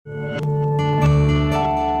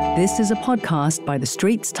This is a podcast by The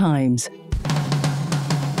Straits Times.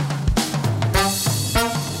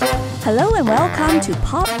 Hello and welcome to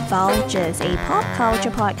Pop Vultures, a pop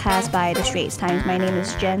culture podcast by The Straits Times. My name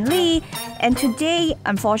is Jen Lee, and today,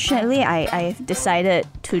 unfortunately, I've decided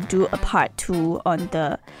to do a part 2 on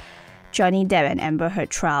the Johnny Depp and Amber Heard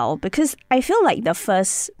trial, because I feel like the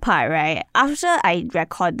first part, right, after I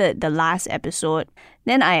recorded the last episode,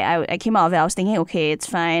 then I came out of it, I was thinking, okay, it's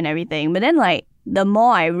fine, everything, but then like, the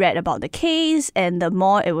more I read about the case and the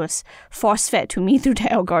more it was force-fed to me through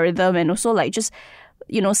the algorithm, and also like just,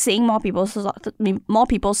 you know, seeing more people's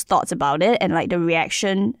thoughts about it and like the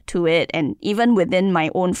reaction to it, and even within my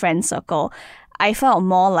own friend circle, I felt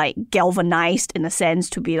more like galvanized in a sense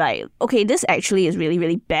to be like, okay, this actually is really,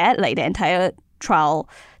 really bad. Like the entire trial,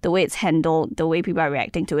 the way it's handled, the way people are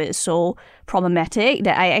reacting to it is so problematic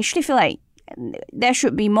that I actually feel like there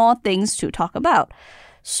should be more things to talk about.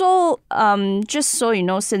 So, just so you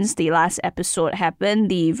know, since the last episode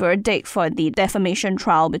happened, the verdict for the defamation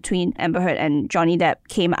trial between Amber Heard and Johnny Depp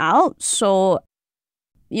came out. So,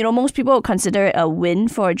 you know, most people would consider it a win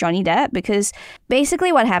for Johnny Depp, because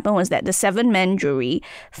basically what happened was that the 7-man jury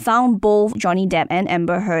found both Johnny Depp and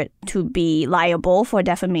Amber Heard to be liable for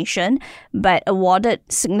defamation, but awarded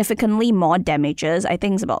significantly more damages. I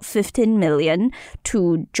think it's about $15 million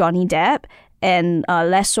to Johnny Depp, and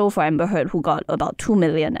less so for Amber Heard, who got about $2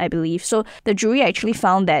 million, I believe. So the jury actually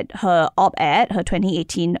found that her op-ed, her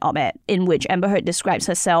 2018 op-ed, in which Amber Heard describes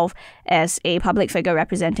herself as a public figure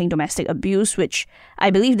representing domestic abuse, which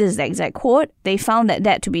I believe this is the exact quote, they found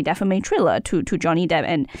that to be defamatory to Johnny Depp,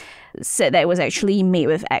 and said that it was actually made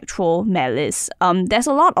with actual malice. There's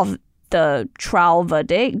a lot of the trial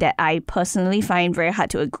verdict that I personally find very hard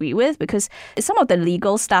to agree with, because some of the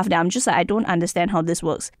legal stuff that I'm just like, I don't understand how this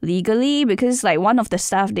works legally, because like one of the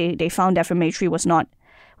stuff they found defamatory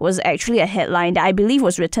was actually a headline that I believe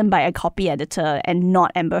was written by a copy editor and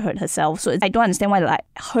not Amber Heard herself. So I don't understand why like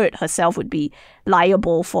Heard herself would be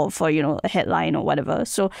liable for you know, a headline or whatever.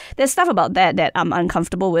 So there's stuff about that I'm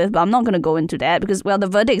uncomfortable with, but I'm not going to go into that because, well, the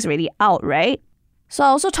verdict's already out, right? So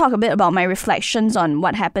I'll also talk a bit about my reflections on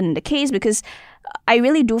what happened in the case, because I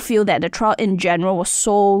really do feel that the trial in general was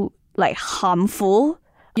so like harmful.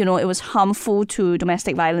 You know, it was harmful to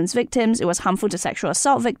domestic violence victims. It was harmful to sexual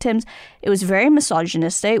assault victims. It was very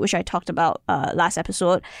misogynistic, which I talked about last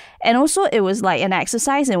episode. And also it was like an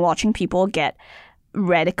exercise in watching people get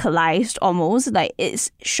radicalized almost. Like,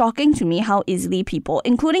 it's shocking to me how easily people,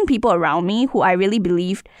 including people around me who I really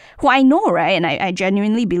believe, who I know, right, and I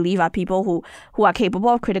genuinely believe are people who are capable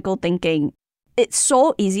of critical thinking, it's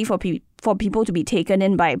so easy for people to be taken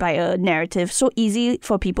in by a narrative, so easy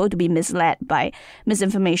for people to be misled by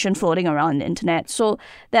misinformation floating around the internet. So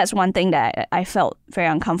that's one thing that I felt very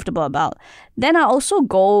uncomfortable about. Then I also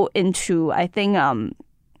go into, I think,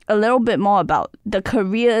 a little bit more about the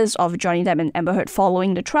careers of Johnny Depp and Amber Heard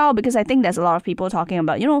following the trial, because I think there's a lot of people talking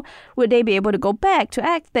about, you know, would they be able to go back to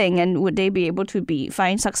acting, and would they be able to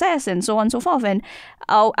find success, and so on and so forth. And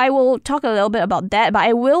I will talk a little bit about that, but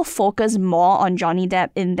I will focus more on Johnny Depp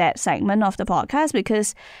in that segment of the podcast,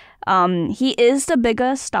 because he is the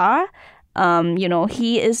bigger star. You know,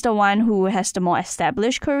 he is the one who has the more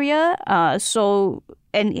established career. And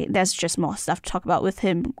there's just more stuff to talk about with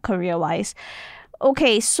him career-wise.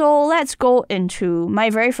 Okay, so let's go into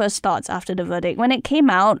my very first thoughts after the verdict. When it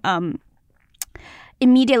came out,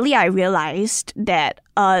 immediately I realized that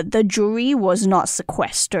the jury was not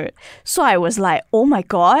sequestered. So I was like, oh my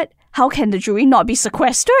God, how can the jury not be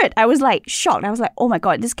sequestered? I was like shocked. I was like, oh my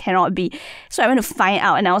God, this cannot be. So I went to find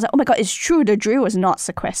out, and I was like, oh my God, it's true. The jury was not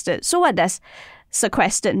sequestered. So what does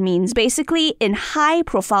sequestered means? Basically, in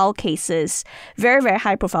high-profile cases, very, very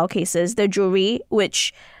high-profile cases, the jury,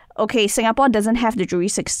 which... Okay, Singapore doesn't have the jury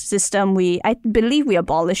system. I believe we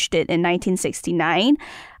abolished it in 1969.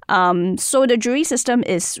 So the jury system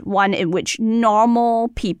is one in which normal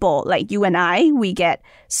people like you and I, we get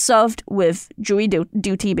served with jury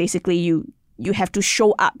duty. Basically, you have to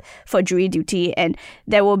show up for jury duty, and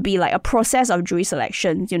there will be like a process of jury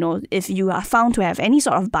selection. You know, if you are found to have any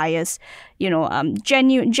sort of bias, you know,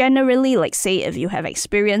 generally, like say if you have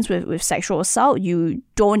experience with sexual assault, you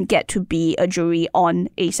don't get to be a jury on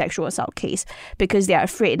a sexual assault case, because they are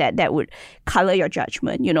afraid that would color your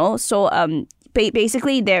judgment, you know. So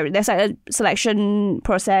basically there's like a selection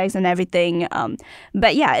process and everything.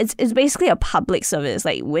 But yeah, it's basically a public service.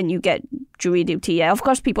 Like when you get jury duty, yeah, of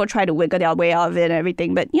course people try to wiggle their way out of it and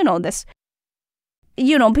everything, but you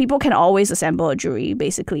know, people can always assemble a jury,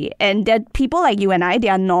 basically. And that people like you and I, they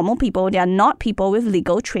are normal people. They are not people with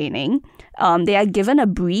legal training. They are given a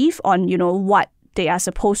brief on, what they are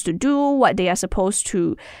supposed to do, what they are supposed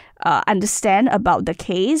to understand about the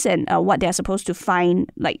case, and what they are supposed to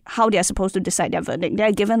find, like how they are supposed to decide their verdict. They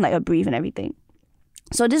are given like a brief and everything.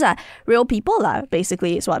 So these are real people,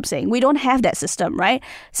 basically, is what I'm saying. We don't have that system, right?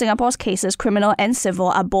 Singapore's cases, criminal and civil,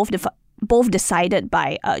 are both decided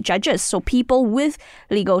by judges. So people with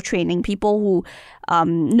legal training, people who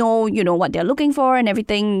know, what they're looking for and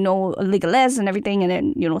everything, know legalists and everything,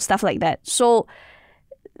 and then, stuff like that. So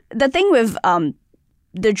the thing with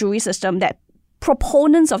the jury system, that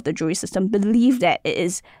proponents of the jury system believe that it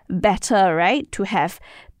is better, right, to have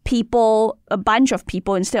people, a bunch of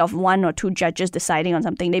people instead of one or two judges deciding on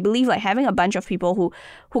something. They believe like having a bunch of people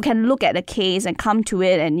who can look at the case and come to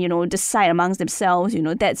it and, decide amongst themselves,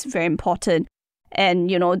 that's very important. And,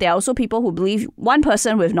 there are also people who believe one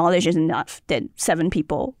person with knowledge is enough than 7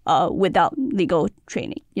 people without legal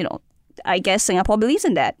training, I guess Singapore believes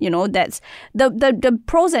in that. That's the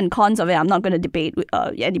pros and cons of it. I'm not going to debate with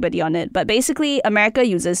anybody on it. But basically, America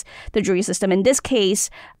uses the jury system. In this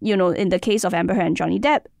case, in the case of Amber Heard and Johnny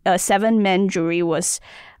Depp, a 7-man jury was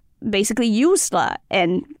basically used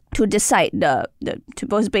and to decide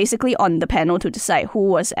was basically on the panel to decide who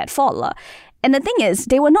was at fault. And the thing is,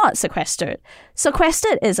 they were not sequestered.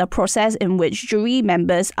 Sequestered is a process in which jury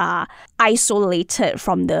members are isolated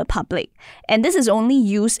from the public. And this is only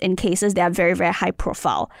used in cases that are very, very high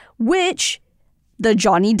profile, which the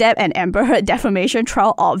Johnny Depp and Amber Heard defamation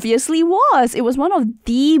trial obviously was. It was one of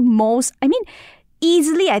the most,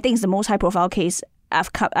 easily, I think it's the most high profile case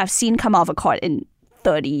I've seen come out of a court in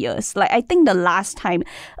 30 years. Like, I think the last time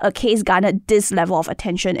a case garnered this level of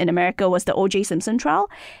attention in America was the O.J. Simpson trial.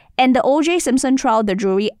 And the O.J. Simpson trial, the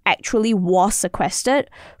jury actually was sequestered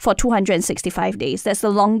for 265 days. That's the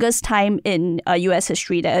longest time in U.S.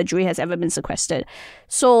 history that a jury has ever been sequestered.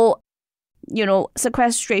 So,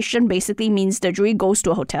 sequestration basically means the jury goes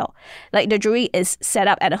to a hotel. Like, the jury is set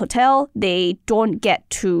up at a hotel. They don't get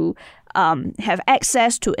to have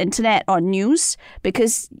access to internet or news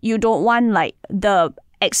because you don't want like the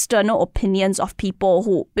external opinions of people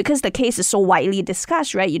who, because the case is so widely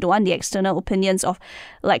discussed, right? You don't want the external opinions of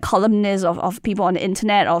like columnists, of people on the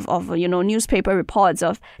internet, of newspaper reports,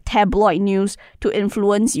 of tabloid news to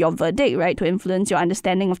influence your verdict, right? To influence your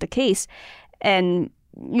understanding of the case. And,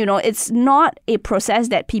 it's not a process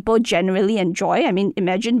that people generally enjoy.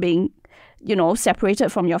 Imagine being, separated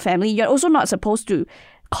from your family. You're also not supposed to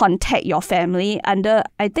contact your family under,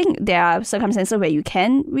 I think there are circumstances where you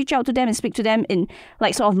can reach out to them and speak to them in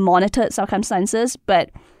like sort of monitored circumstances,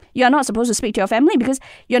 but you're not supposed to speak to your family because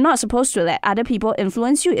you're not supposed to let other people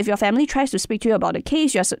influence you. If your family tries to speak to you about a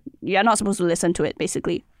case, you're not supposed to listen to it,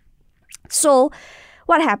 basically. So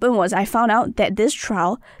what happened was I found out that this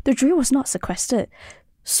trial, the jury was not sequestered.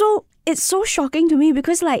 So it's so shocking to me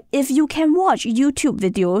because like if you can watch YouTube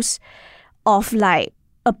videos of like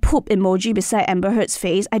a poop emoji beside Amber Heard's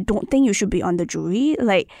face, I don't think you should be on the jury.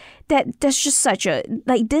 Like, that's just such a...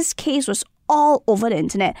 Like, this case was all over the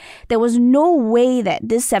internet. There was no way that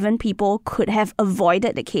these 7 people could have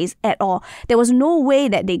avoided the case at all. There was no way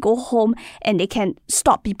that they go home and they can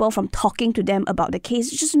stop people from talking to them about the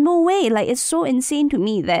case. Just no way. Like, it's so insane to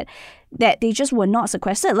me that they just were not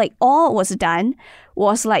sequestered. Like, all was done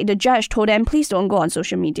was, like, the judge told them, please don't go on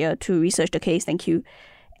social media to research the case, thank you.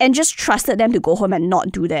 And just trusted them to go home and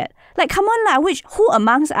not do that. Like, come on who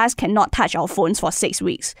amongst us cannot touch our phones for 6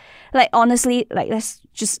 weeks? Like, honestly, like, this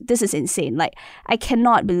is insane. Like, I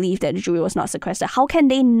cannot believe that the jury was not sequestered. How can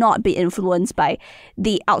they not be influenced by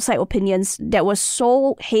the outside opinions that were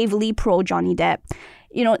so heavily pro Johnny Depp?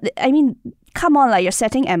 Come on, like, you're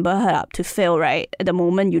setting Amber Heard up to fail, right? At the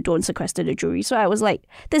moment you don't sequester the jury. So I was like,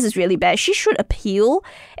 this is really bad. She should appeal.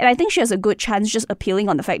 And I think she has a good chance just appealing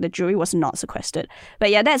on the fact the jury was not sequestered. But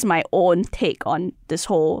yeah, that's my own take on this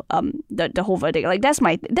whole, the whole verdict. Like, that's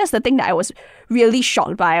the thing that I was really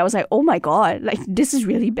shocked by. I was like, oh my God, like, this is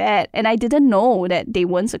really bad. And I didn't know that they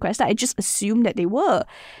weren't sequestered. I just assumed that they were.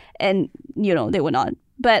 And, they were not.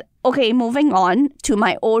 But okay, moving on to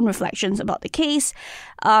my own reflections about the case.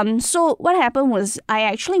 So what happened was I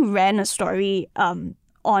actually ran a story on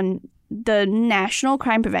the National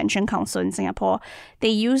Crime Prevention Council in Singapore. They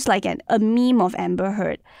used like a meme of Amber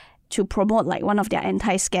Heard to promote like one of their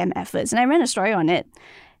anti-scam efforts. And I ran a story on it.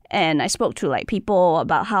 And I spoke to like people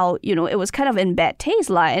about how, it was kind of in bad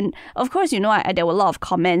taste. And of course, there were a lot of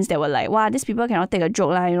comments that were like, wow, these people cannot take a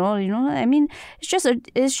joke.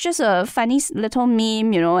 It's just a funny little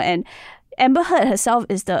meme, and Amber Heard herself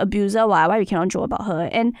is the abuser. Why we cannot joke about her?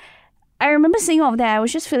 And I remember seeing all of that. I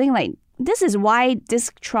was just feeling like this is why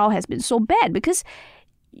this trial has been so bad. Because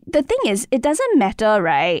the thing is, it doesn't matter,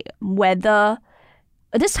 right, whether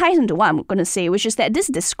this ties into what I'm going to say, which is that this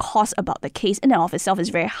discourse about the case in and of itself is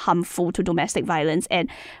very harmful to domestic violence and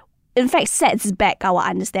in fact sets back our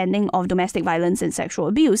understanding of domestic violence and sexual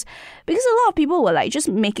abuse, because a lot of people were like just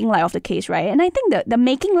making light of the case, right? And I think that the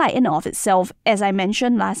making light in and of itself, as I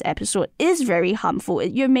mentioned last episode, is very harmful.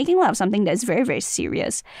 You're making light of something that's very, very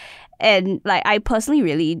serious. And like, I personally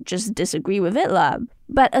really just disagree with it lah.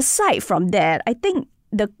 But aside from that, I think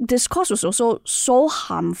the discourse was also so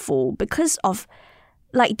harmful because of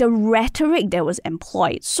like the rhetoric that was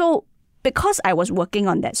employed. So because I was working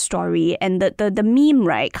on that story, and the meme,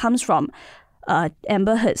 right, comes from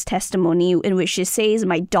Amber Heard's testimony in which she says,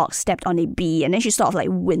 my dog stepped on a bee, and then she sort of like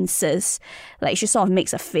winces, like she sort of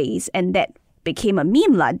makes a face, and that became a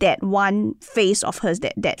meme lah. That one face of hers,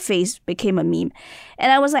 that face became a meme.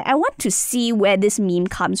 And I was like, I want to see where this meme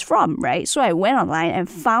comes from, right? So I went online and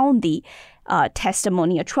found the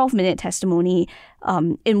testimony, a 12-minute testimony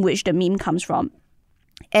in which the meme comes from.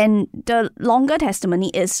 And the longer testimony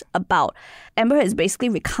is about Amber Heard is basically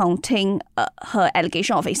recounting her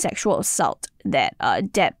allegation of a sexual assault that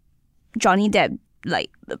Johnny Depp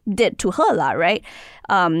like did to her lah, right?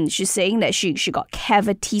 She's saying that she got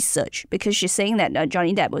cavity search because she's saying that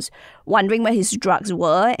Johnny Depp was wondering where his drugs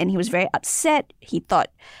were and he was very upset. He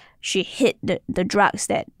thought she hid the drugs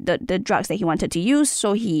that he wanted to use,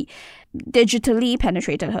 so he digitally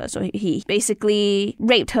penetrated her. So he basically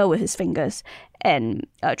raped her with his fingers and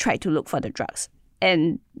tried to look for the drugs.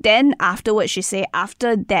 And then afterwards, she said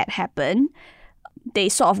after that happened, they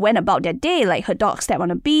sort of went about their day, like her dog stepped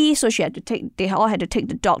on a bee, so they all had to take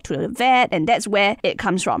the dog to the vet, and that's where it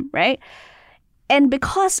comes from, right? And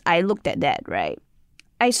because I looked at that, right,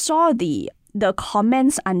 I saw the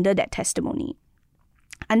comments under that testimony,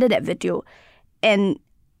 under that video, and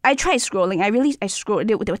I tried scrolling. I scrolled.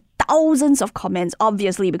 There were thousands of comments,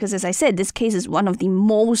 obviously, because as I said, this case is one of the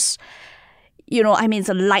most, it's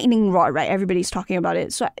a lightning rod, right? Everybody's talking about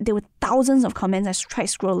it. So there were thousands of comments. I tried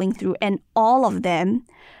scrolling through, and all of them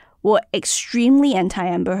were extremely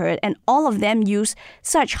anti-Amber Heard, and all of them used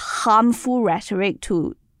such harmful rhetoric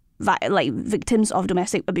to like victims of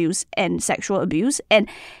domestic abuse and sexual abuse. And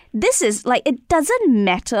this is like, it doesn't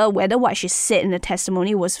matter whether what she said in the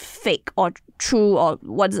testimony was fake or true, or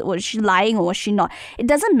was she lying or was she not. It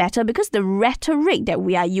doesn't matter, because the rhetoric that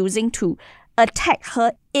we are using to attack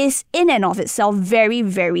her is in and of itself very,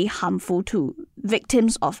 very harmful to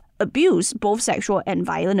victims of abuse, both sexual and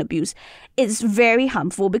violent abuse. It's very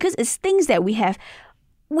harmful because it's things that we have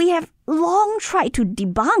long tried to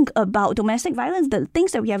debunk about domestic violence, the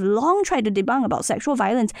things that we have long tried to debunk about sexual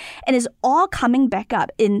violence, and it's all coming back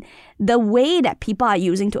up in the way that people are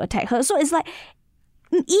using to attack her. So it's like,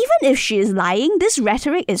 even if she is lying, this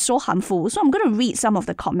rhetoric is so harmful. So I'm going to read some of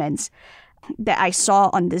the comments that I saw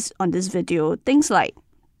on this video. Things like,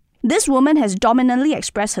 this woman has dominantly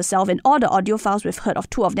expressed herself in all the audio files we've heard of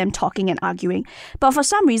two of them talking and arguing. But for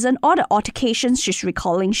some reason, all the altercations she's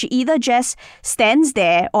recalling, she either just stands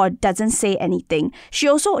there or doesn't say anything. She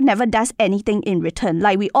also never does anything in return,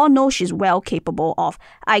 like we all know she's well capable of.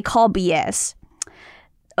 I call BS.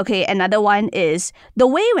 Okay, another one is, the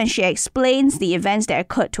way when she explains the events that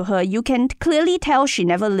occurred to her, you can clearly tell she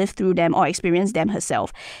never lived through them or experienced them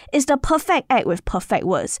herself. It's the perfect act with perfect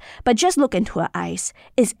words, but just look into her eyes.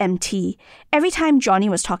 It's empty. Every time Johnny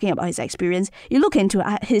was talking about his experience, you look into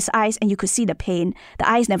his eyes and you could see the pain. The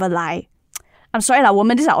eyes never lie. I'm sorry lah,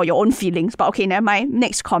 woman, these are all your own feelings, but okay, never mind.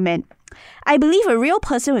 Next comment. I believe a real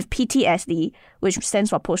person with PTSD, which stands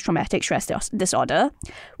for post-traumatic stress disorder,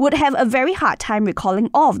 would have a very hard time recalling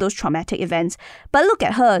all of those traumatic events. But look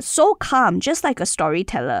at her, so calm, just like a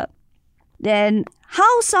storyteller. Then,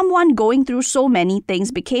 how someone going through so many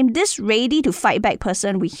things became this ready to fight back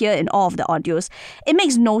person we hear in all of the audios. It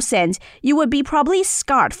makes no sense. You would be probably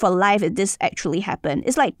scarred for life if this actually happened.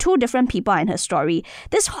 It's like two different people in her story.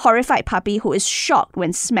 This horrified puppy who is shocked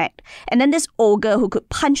when smacked, and then this ogre who could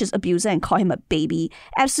punch his abuser and call him a baby.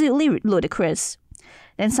 Absolutely ludicrous.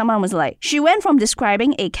 Then someone was like, she went from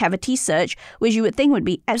describing a cavity search, which you would think would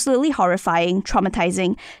be absolutely horrifying,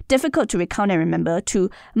 traumatizing, difficult to recount and remember, to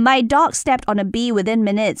my dog stepped on a bee within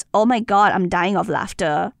minutes. Oh my God, I'm dying of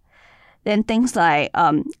laughter. Then things like,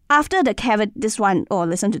 after the cavity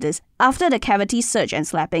search and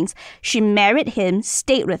slappings, she married him,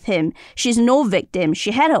 stayed with him. She's no victim.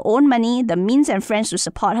 She had her own money, the means and friends to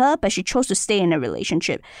support her, but she chose to stay in a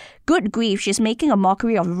relationship. Good grief, she's making a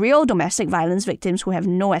mockery of real domestic violence victims who have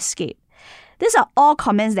no escape. These are all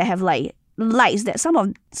comments that have like likes, that some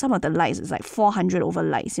of the likes is like 400 over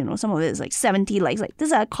likes, some of it is like 70 likes. Like,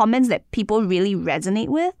 these are comments that people really resonate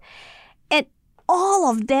with. And all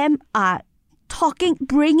of them are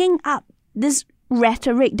bringing up this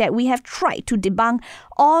rhetoric that we have tried to debunk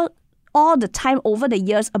all the time over the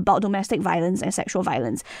years about domestic violence and sexual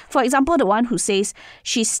violence. For example, the one who says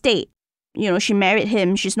she stayed. She married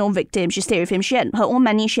him, she's no victim, she stayed with him, she had her own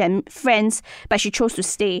money, she had friends, but she chose to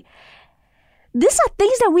stay. These are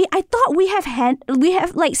things that I thought we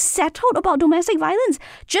have like settled about domestic violence.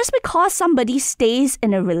 Just because somebody stays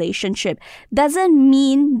in a relationship doesn't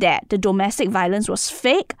mean that the domestic violence was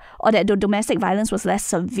fake or that the domestic violence was less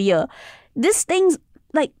severe. These things,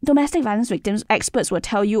 like domestic violence victims, experts will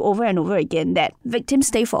tell you over and over again that victims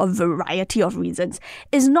stay for a variety of reasons.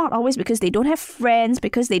 It's not always because they don't have friends,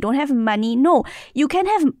 because they don't have money. No, you can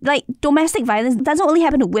have, like, domestic violence doesn't only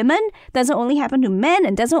happen to women, doesn't only happen to men,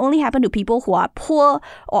 and doesn't only happen to people who are poor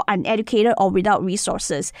or uneducated or without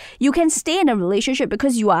resources. You can stay in a relationship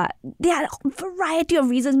because there are a variety of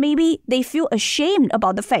reasons. Maybe they feel ashamed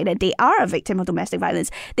about the fact that they are a victim of domestic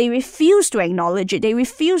violence. They refuse to acknowledge it. They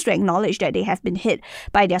refuse to acknowledge that they have been hit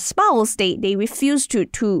by their spouse. They refuse to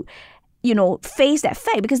face that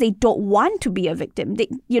fact because they don't want to be a victim. They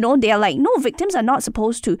are like, no, victims are not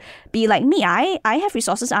supposed to be like me. I have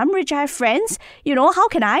resources. I'm rich. I have friends. How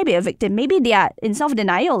can I be a victim? Maybe they are in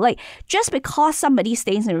self-denial. Like, just because somebody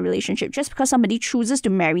stays in a relationship, just because somebody chooses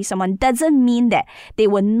to marry someone doesn't mean that they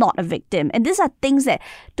were not a victim. And these are things that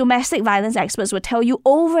domestic violence experts will tell you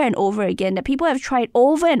over and over again, that people have tried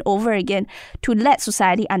over and over again to let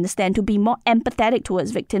society understand, to be more empathetic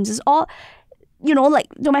towards victims. Is all, like,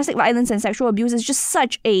 domestic violence and sexual abuse is just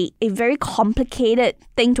such a very complicated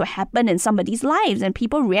thing to happen in somebody's lives, and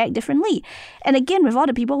people react differently. And again, with all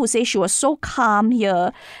the people who say she was so calm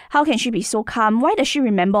here, how can she be so calm? Why does she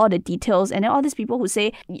remember all the details? And then all these people who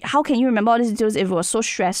say, how can you remember all these details if it was so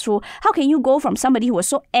stressful? How can you go from somebody who was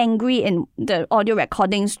so angry in the audio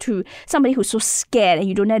recordings to somebody who's so scared and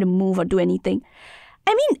you don't have to move or do anything?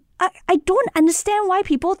 I mean, I don't understand why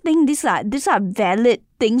people think these are valid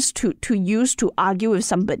things to use to argue with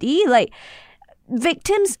somebody. Like,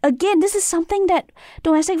 victims, again, this is something that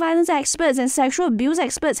domestic violence experts and sexual abuse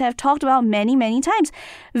experts have talked about many, many times.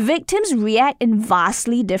 Victims react in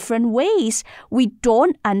vastly different ways. We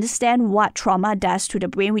don't understand what trauma does to the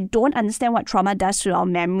brain. We don't understand what trauma does to our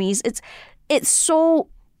memories. It's so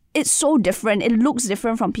different. It looks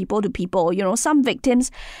different from people to people. Some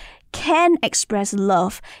victims can express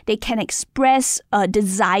love. They can express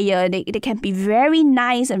desire. They can be very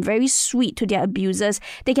nice and very sweet to their abusers.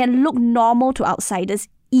 They can look normal to outsiders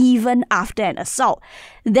even after an assault.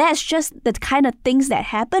 That's just the kind of things that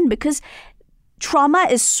happen because trauma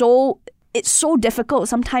is so difficult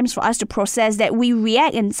sometimes for us to process that we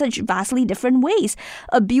react in such vastly different ways.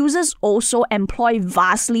 Abusers also employ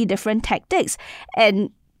vastly different tactics.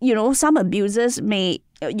 And, some abusers may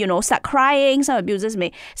start crying. Some abusers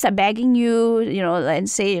may start begging you, and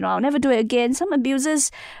say, I'll never do it again. Some abusers,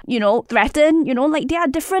 threaten, like, there are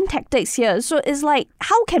different tactics here. So it's like,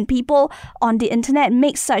 how can people on the internet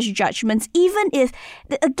make such judgments, even if,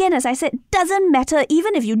 again, as I said, doesn't matter,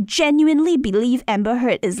 even if you genuinely believe Amber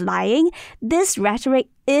Heard is lying, this rhetoric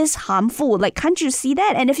is harmful. Like, can't you see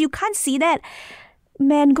that? And if you can't see that,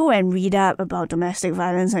 man, go and read up about domestic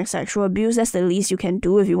violence and sexual abuse. That's the least you can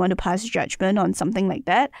do if you want to pass judgment on something like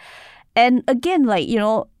that. And again, like,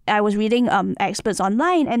 I was reading experts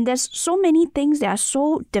online, and there's so many things that are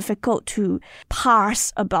so difficult to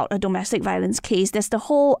parse about a domestic violence case. There's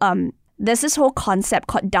this whole concept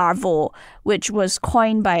called DARVO, which was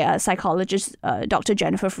coined by a psychologist, Dr.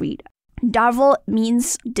 Jennifer Freed. DARVO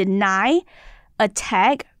means deny,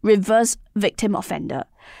 attack, reverse, victim, offender.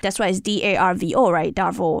 That's why it's DARVO, right?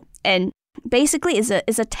 DARVO. And basically it's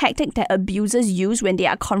a tactic that abusers use when they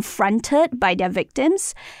are confronted by their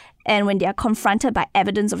victims and when they are confronted by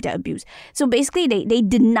evidence of their abuse. So basically they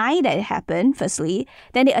deny that it happened, firstly,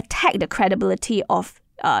 then they attack the credibility of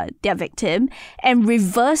their victim and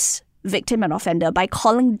reverse victim and offender by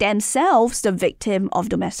calling themselves the victim of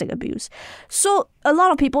domestic abuse. So a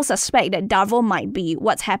lot of people suspect that DARVO might be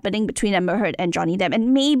what's happening between Amber Heard and Johnny Depp.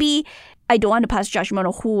 And maybe, I don't want to pass judgment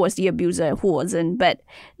on who was the abuser and who wasn't, but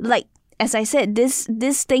like, as I said,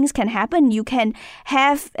 these things can happen. You can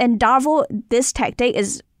have, and DARVO, this tactic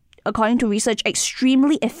is, according to research,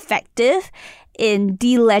 extremely effective in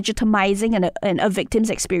delegitimizing a victim's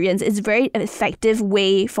experience. It's a very effective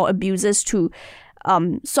way for abusers to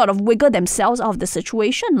sort of wiggle themselves out of the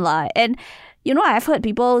situation. And, I've heard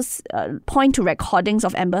people point to recordings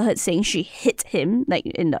of Amber Heard saying she hit him, like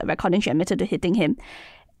in the recording she admitted to hitting him,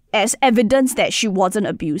 as evidence that she wasn't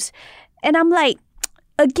abused. And I'm like,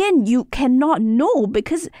 again, you cannot know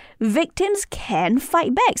because victims can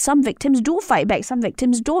fight back. Some victims do fight back. Some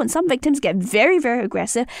victims don't. Some victims get very, very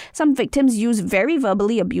aggressive. Some victims use very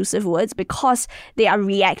verbally abusive words because they are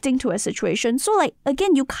reacting to a situation. So like,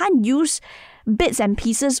 again, you can't use bits and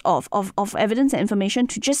pieces of evidence and information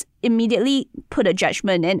to just immediately put a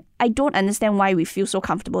judgment. And I don't understand why we feel so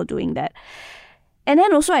comfortable doing that. And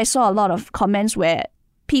then also I saw a lot of comments where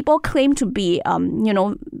people claim to be,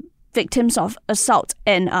 victims of assault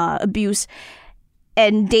and abuse.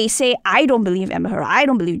 And they say, I don't believe Amber Heard, I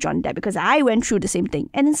don't believe Johnny Depp because I went through the same thing.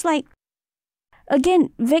 And it's like,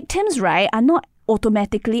 again, victims, right, are not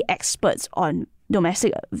automatically experts on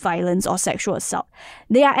domestic violence or sexual assault.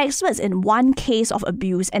 They are experts in one case of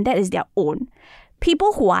abuse, and that is their own.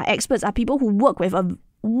 People who are experts are people who work with a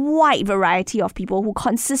wide variety of people, who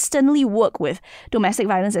consistently work with domestic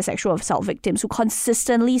violence and sexual assault victims, who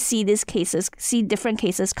consistently see different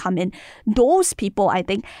cases come in. Those people, I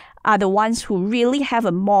think, are the ones who really have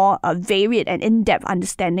a more varied and in-depth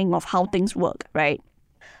understanding of how things work, right?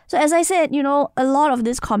 So as I said, a lot of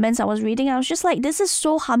these comments I was reading, I was just like, this is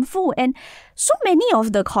so harmful. And so many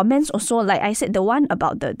of the comments also, like I said, the one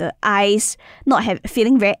about the eyes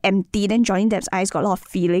feeling very empty, then Johnny Depp's eyes got a lot of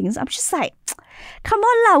feelings. I'm just like, come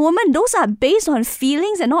on lah, woman, those are based on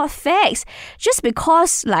feelings and not facts. Just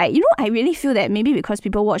because, I really feel that maybe because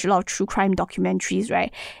people watch a lot of true crime documentaries,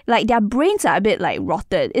 right? Like, their brains are a bit,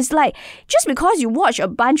 rotted. It's like, just because you watch a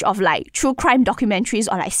bunch of, true crime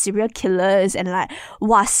documentaries on, serial killers and,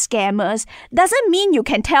 scammers, doesn't mean you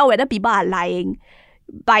can tell whether people are lying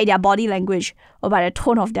by their body language or by the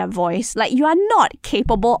tone of their voice. You are not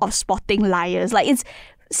capable of spotting liars. It's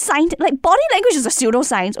body language is a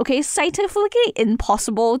pseudoscience, okay? Scientifically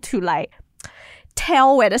impossible to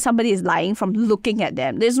tell whether somebody is lying from looking at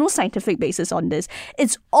them. There's no scientific basis on this.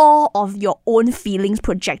 It's all of your own feelings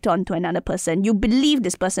projected onto another person. You believe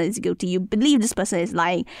this person is guilty. You believe this person is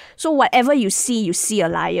lying. So whatever you see a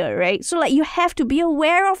liar, right? So you have to be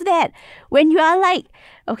aware of that when you are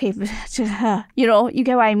okay, you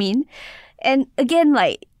get what I mean? And again,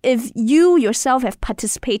 if you yourself have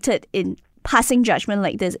participated in passing judgment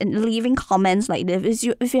like this and leaving comments like this,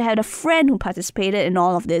 if you had a friend who participated in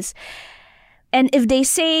all of this, and if they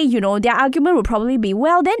say, their argument would probably be,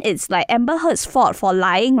 well, then it's Amber Heard's fault for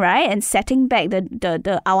lying, right? And setting back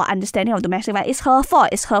our understanding of domestic violence. It's her fault.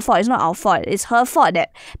 It's her fault. It's not our fault. It's her fault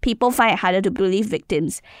that people find it harder to believe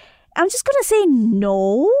victims. I'm just going to say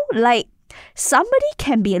no. Somebody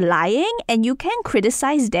can be lying and you can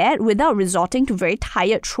criticize that without resorting to very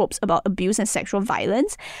tired tropes about abuse and sexual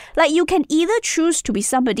violence. You can either choose to be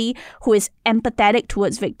somebody who is empathetic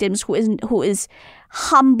towards victims, who is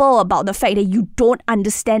humble about the fact that you don't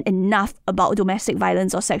understand enough about domestic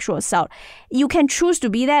violence or sexual assault. You can choose to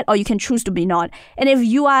be that, or you can choose to be not. And if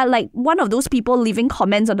you are one of those people leaving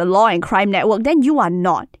comments on the Law and Crime Network, then you are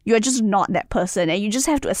not. You are just not that person, and you just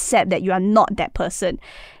have to accept that you are not that person.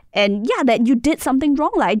 And yeah, that you did something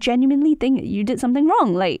wrong. I genuinely think you did something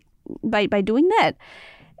wrong, by doing that.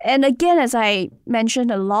 And again, as I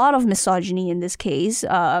mentioned, a lot of misogyny in this case,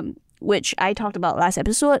 which I talked about last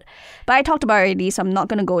episode, but I talked about already, so I'm not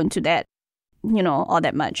going to go into that, all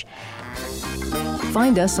that much.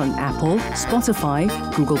 Find us on Apple, Spotify,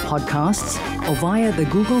 Google Podcasts, or via the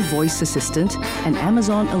Google Voice Assistant and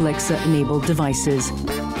Amazon Alexa-enabled devices.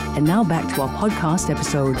 And now back to our podcast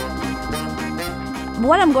episode.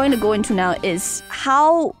 What I'm going to go into now is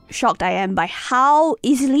how shocked I am by how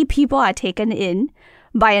easily people are taken in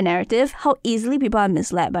by a narrative, how easily people are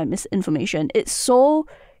misled by misinformation. It's so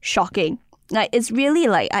shocking. It's really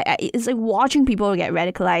it's like watching people get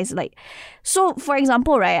radicalized. So for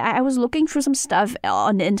example, right, I was looking through some stuff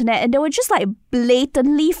on the internet and there were just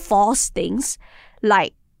blatantly false things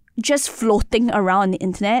just floating around the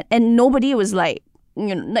internet, and nobody was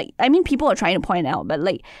people are trying to point out, but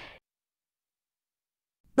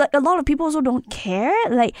a lot of people also don't care.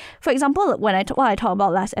 For example, when I talked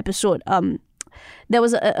about last episode, there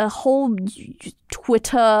was a whole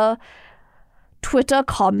Twitter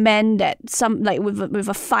comment that some with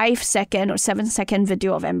a 5-second or 7-second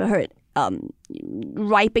video of Amber Heard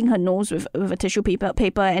wiping her nose with a tissue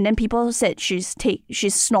paper, and then people said she's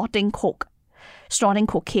snorting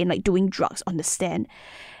cocaine, doing drugs on the stand.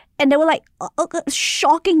 And there were a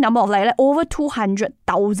shocking number of over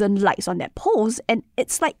 200,000 likes on that post. And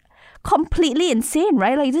it's completely insane,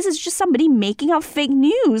 right? This is just somebody making up fake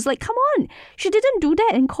news. Come on. She didn't do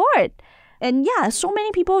that in court. And yeah, so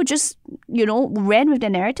many people just, ran with the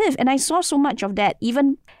narrative. And I saw so much of that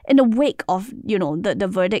even in the wake of, the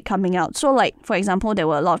verdict coming out. So like, for example, there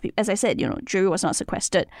were a lot of people, as I said, jury was not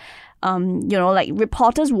sequestered.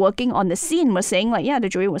 Reporters working on the scene were saying like, yeah, the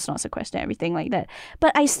jury was not sequestered, everything like that.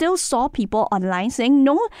 But I still saw people online saying,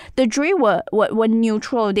 no, the jury were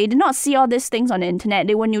neutral. They did not see all these things on the internet.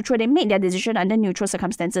 They were neutral. They made their decision under neutral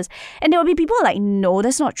circumstances. And there will be people like, no,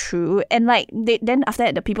 that's not true. And like, then after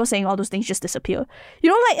that, the people saying all those things just disappear.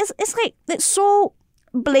 It's so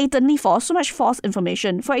blatantly false, so much false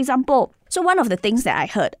information. For example, so one of the things that I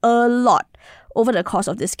heard a lot over the course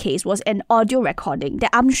of this case was an audio recording that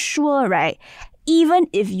I'm sure, right, even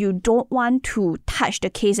if you don't want to touch the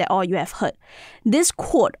case at all, you have heard. This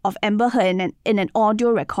quote of Amber Heard in an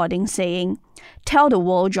audio recording saying, "Tell the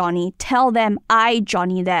world, Johnny, tell them I,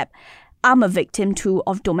 Johnny Depp, I'm a victim too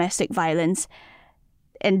of domestic violence.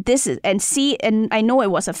 And I know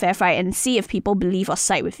it was a fair fight, and see if people believe or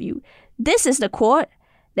side with you." This is the quote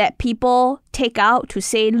that people take out to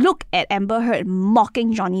say, look at Amber Heard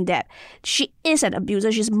mocking Johnny Depp. She is an abuser.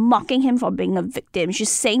 She's mocking him for being a victim. She's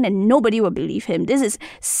saying that nobody will believe him. This is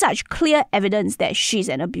such clear evidence that she's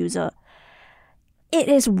an abuser. It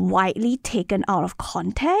is widely taken out of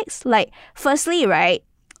context. Like, firstly, right?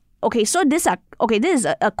 Okay, so this is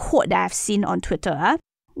a quote that I've seen on Twitter. Huh?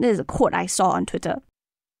 This is a quote I saw on Twitter.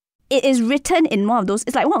 It is written in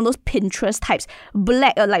it's like one of those Pinterest types,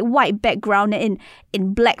 black, like white background in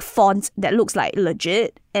black fonts that looks like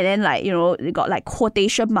legit. And then like, it got like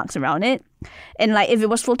quotation marks around it. And like, if it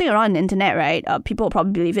was floating around on the internet, right, people would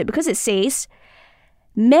probably believe it because it says,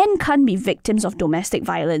 "Men can't be victims of domestic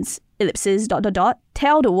violence, ellipsis, ...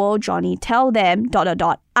 Tell the world, Johnny, tell them, ...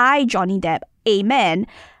 I, Johnny Depp, a man,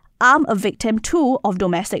 I'm a victim too of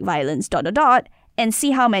domestic violence, ... And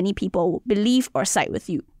see how many people believe or side with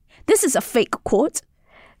you." This is a fake quote.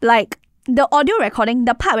 Like, the audio recording,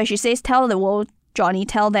 the part where she says, "Tell the world, Johnny,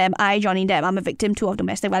 tell them, I, Johnny Depp, I'm a victim too of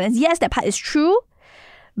domestic violence." Yes, that part is true.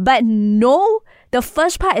 But no, the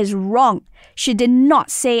first part is wrong. She did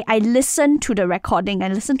not say, I listened to the recording.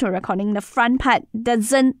 The front part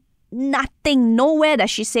nowhere does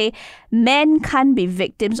she say, men can't be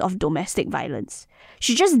victims of domestic violence.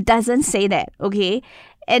 She just doesn't say that, okay?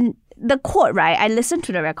 And the quote, right, I listened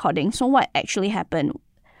to the recording. So what actually happened?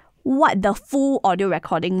 What the full audio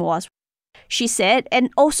recording was. She said, and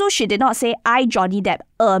also she did not say, I, Johnny Depp,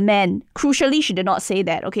 a man. Crucially, she did not say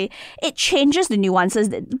that, okay? It changes the nuances.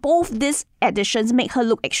 Both these additions make her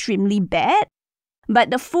look extremely bad.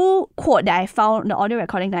 But the full quote that I found, the audio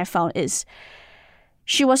recording that I found is,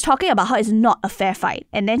 she was talking about how it's not a fair fight.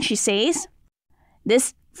 And then she says,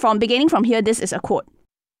 this from here, this is a quote.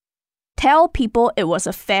 "Tell people it was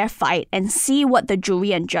a fair fight and see what the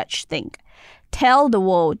jury and judge think. Tell the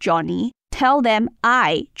world, Johnny. Tell them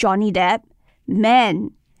I, Johnny Depp,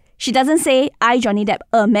 man." She doesn't say I, Johnny Depp,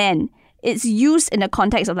 a man. It's used in the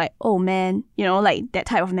context of like, oh man, like that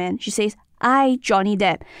type of man. She says, I, Johnny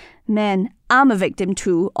Depp, man, I'm a victim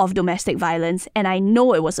too of domestic violence, and I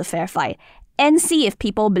know it was a fair fight. And see if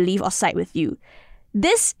people believe or side with you.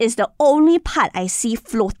 This is the only part I see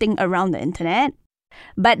floating around the internet.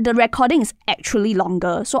 But the recording is actually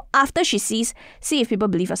longer. So after she sees, see if people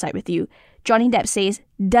believe or side with you, Johnny Depp says,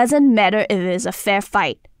 doesn't matter if it is a fair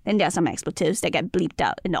fight. Then there are some expletives that get bleeped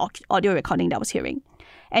out in the audio recording that I was hearing.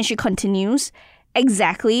 And she continues,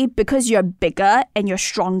 exactly, because you're bigger and you're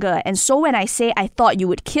stronger. And so when I say I thought you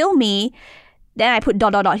would kill me, then I put ...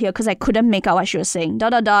 here because I couldn't make out what she was saying. ...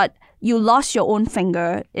 You lost your own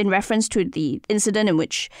finger, in reference to the incident in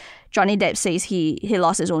which Johnny Depp says he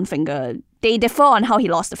lost his own finger. They differ on how he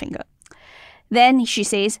lost the finger. Then she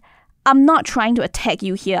says, I'm not trying to attack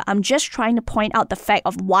you here. I'm just trying to point out the fact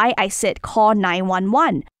of why I said call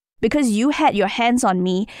 911. Because you had your hands on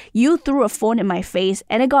me, you threw a phone in my face,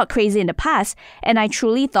 and it got crazy in the past, and I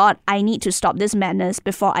truly thought I need to stop this madness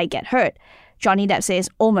before I get hurt. Johnny Depp says,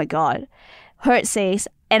 oh my God. Heard says,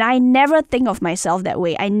 and I never think of myself that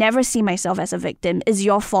way. I never see myself as a victim. It's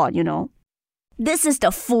your fault, This is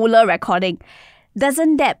the fuller recording.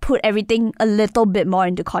 Doesn't that put everything a little bit more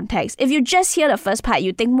into context? If you just hear the first part,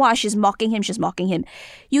 you think, wow, she's mocking him.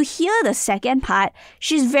 You hear the second part,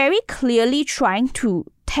 she's very clearly trying to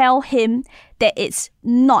tell him that it's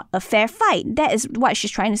not a fair fight. That is what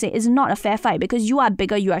she's trying to say. It's not a fair fight because you are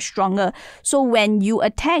bigger, you are stronger. So when you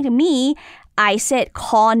attack me, I said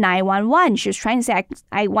call 911. She was trying to say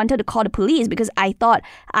I wanted to call the police because I thought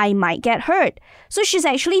I might get hurt. So she's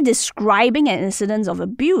actually describing an incident of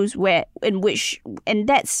abuse and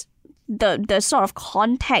that's the sort of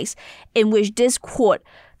context in which this quote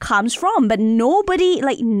comes from. But no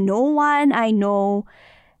one I know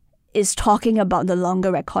is talking about the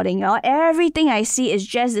longer recording. Everything I see is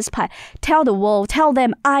just this part. Tell the world, tell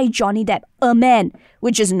them I, Johnny Depp, a man.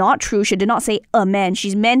 which is not true. She did not say a man.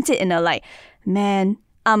 She's meant it in a like, man,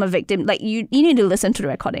 I'm a victim. Like, you need to listen to the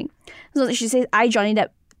recording. So she says, I, Johnny Depp.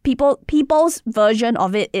 People's version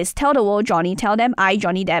of it is, tell the world, Johnny, tell them, I,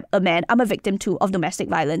 Johnny Depp, a man, I'm a victim too of domestic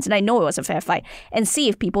violence, and I know it was a fair fight, and see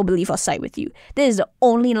if people believe or side with you. This is the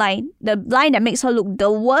only line, the line that makes her look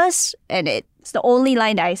the worst, and it's the only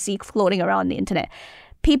line that I see floating around the internet.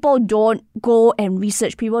 People don't go and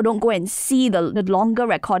research. People don't go and see the longer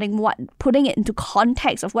recording, putting it into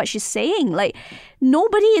context of what she's saying. Like,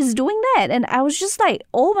 nobody is doing that. And I was just like,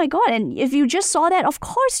 oh my God. And if you just saw that, of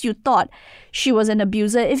course you thought she was an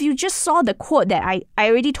abuser. If you just saw the quote that I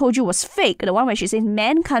already told you was fake, the one where she says,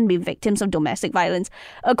 men can't be victims of domestic violence,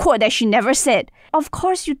 a quote that she never said, of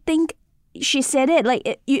course you think she said it. Like,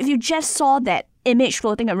 if you just saw that image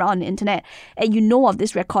floating around the internet and you know of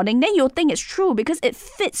this recording, then you'll think it's true because it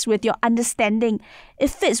fits with your understanding. It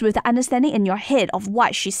fits with the understanding in your head of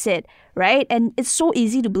what she said, right? And it's so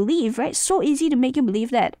easy to believe, right? So easy to make you believe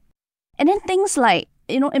that. And then things like,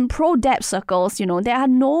 in pro-Depp circles, there are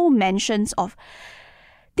no mentions of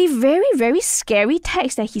the very, very scary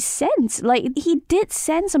text that he sent. Like, he did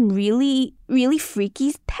send some really, really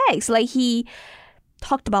freaky text. Like, he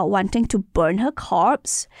talked about wanting to burn her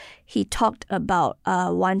corpse. He talked about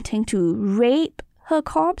wanting to rape her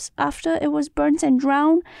corpse after it was burnt and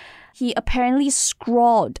drowned. He apparently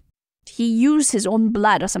scrawled. He used his own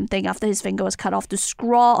blood or something after his finger was cut off to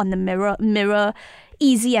scrawl on the mirror,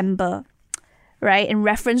 easy Amber, right? In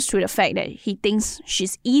reference to the fact that he thinks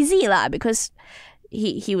she's easy lah, because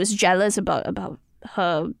he was jealous about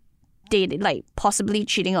her dating, like possibly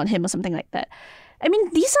cheating on him or something like that. I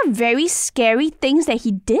mean, these are very scary things that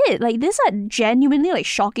he did. Like, these are genuinely, like,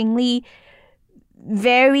 shockingly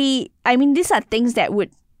these are things that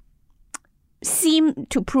would seem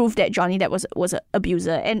to prove that Johnny Depp was an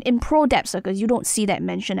abuser. And in pro-Depp circles, you don't see that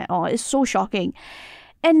mentioned at all. It's so shocking.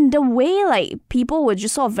 And the way, like, people were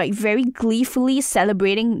just sort of, like, very gleefully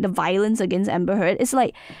celebrating the violence against Amber Heard, it's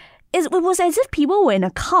like, it was as if people were in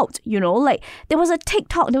a cult, Like, there was a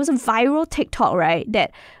viral TikTok, right,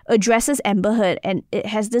 that addresses Amber Heard, and it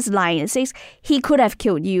has this line. It says, he could have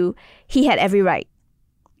killed you. He had every right.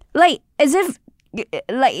 Like, as if,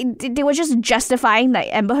 like, they were just justifying, like,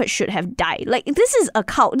 Amber Heard should have died. Like, this is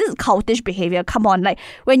cultish behavior. Come on, like,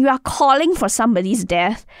 when you are calling for somebody's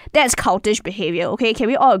death, that's cultish behavior, okay? Can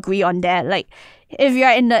we all agree on that? Like, if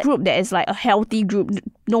you're in a group that is like a healthy group,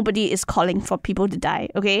 nobody is calling for people to die,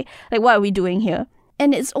 okay? Like, what are we doing here?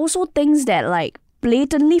 And it's also things that, like,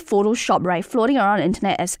 blatantly Photoshop, right, floating around the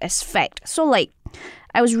internet as fact. So, like,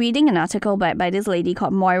 I was reading an article by this lady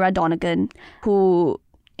called Moira Donegan, who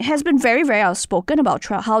has been very, very outspoken about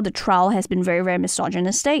how the trial has been very, very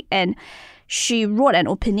misogynistic, and she wrote an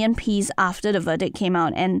opinion piece after the verdict came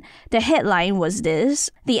out, and the headline was this: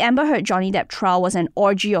 the Amber Heard Johnny Depp trial was an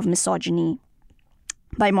orgy of misogyny,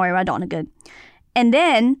 by Moira Donegan. And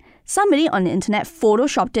then somebody on the internet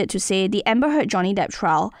photoshopped it to say the Amber Heard Johnny Depp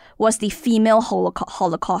trial was the female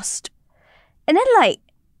holocaust. And then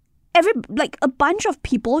a bunch of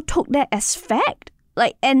people took that as fact.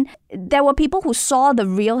 Like, and there were people who saw the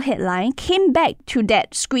real headline, came back to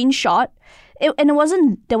that screenshot, there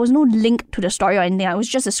was no link to the story or anything. It was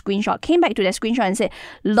just a screenshot. Came back to that screenshot and said,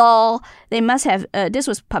 "Law, they must have." This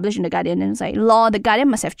was published in The Guardian, and it's like, "Law, the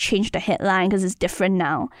Guardian must have changed the headline because it's different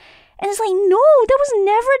now." And it's like, no, that was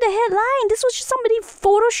never the headline. This was just somebody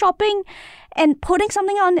photoshopping and putting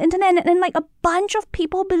something on the internet, and like a bunch of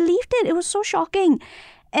people believed it. It was so shocking,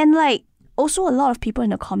 and like, also a lot of people in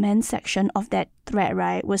the comment section of that thread,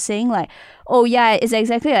 right, were saying like, oh yeah, it's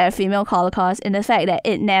exactly like a female Holocaust in the fact that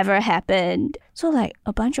it never happened. So like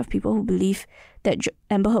a bunch of people who believe that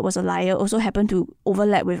Amber Heard was a liar also happen to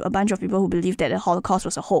overlap with a bunch of people who believe that the Holocaust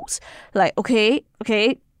was a hoax. Like, okay,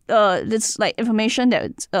 it's like information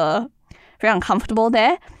that's very uncomfortable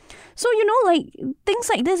there. So, like things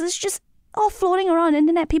like this is just all floating around the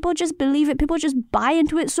internet. People just believe it. People just buy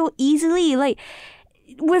into it so easily, like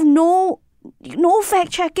with no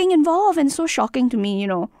fact checking involved, and so shocking to me,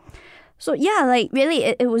 So yeah, like really,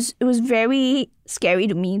 it was very scary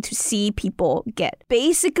to me to see people get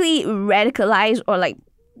basically radicalized or like,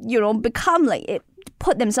 become like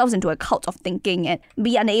put themselves into a cult of thinking and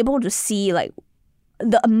be unable to see like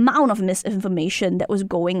the amount of misinformation that was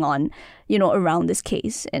going on, around this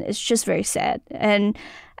case. And it's just very sad. And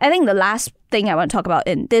I think the last thing I want to talk about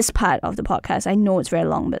in this part of the podcast, I know it's very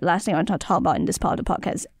long, but the last thing I want to talk about in this part of the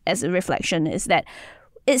podcast as a reflection is that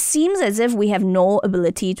it seems as if we have no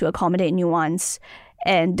ability to accommodate nuance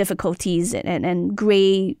and difficulties and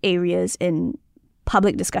gray areas in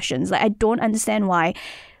public discussions. Like, I don't understand why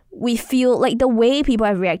we feel like the way people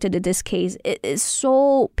have reacted to this case, it is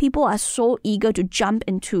so, people are so eager to jump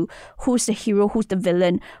into who's the hero, who's the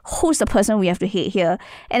villain, who's the person we have to hate here.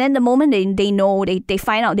 And then the moment they know, they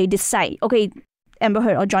find out, they decide, okay, Amber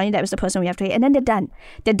Heard or Johnny Depp is the person we have to hate. And then they're done.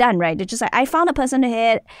 They're done, right? They're just like, I found a person to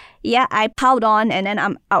hate. Yeah, I piled on and then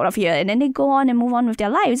I'm out of here. And then they go on and move on with their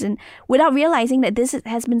lives. And without realizing that this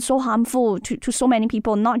has been so harmful to so many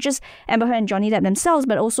people, not just Amber Heard and Johnny Depp themselves,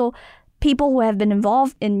 but also people who have been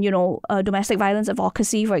involved in, domestic violence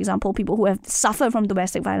advocacy, for example, people who have suffered from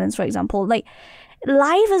domestic violence, for example. Like,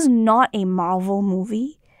 life is not a Marvel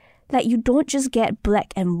movie. Like, you don't just get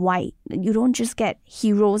black and white. You don't just get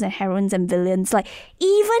heroes and heroines and villains. Like,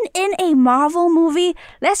 even in a Marvel movie,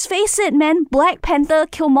 let's face it, man, Black Panther,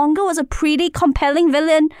 Killmonger was a pretty compelling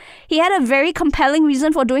villain. He had a very compelling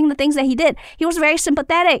reason for doing the things that he did. He was very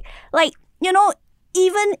sympathetic. Like,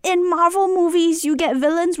 even in Marvel movies, you get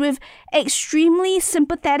villains with extremely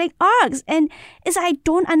sympathetic arcs. And I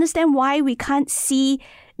don't understand why we can't see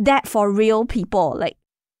that for real people. Like,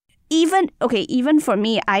 even for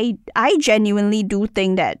me, I genuinely do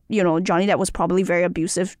think that, Johnny Depp was probably very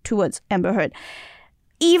abusive towards Amber Heard.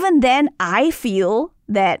 Even then, I feel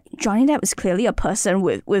that Johnny Depp is clearly a person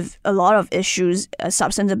with a lot of issues,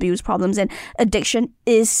 substance abuse problems, and addiction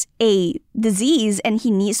is a disease, and he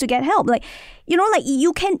needs to get help. Like,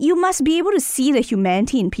 you must be able to see the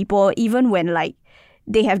humanity in people even when, like,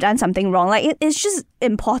 they have done something wrong. Like, it's just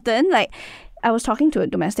important. Like, I was talking to a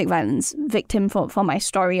domestic violence victim for my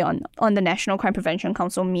story on the National Crime Prevention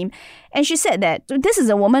Council meme, and she said that this is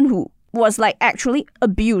a woman who was, like, actually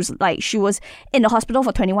abused. Like, she was in the hospital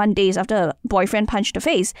for 21 days after her boyfriend punched her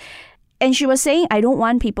face. And she was saying, I don't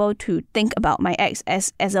want people to think about my ex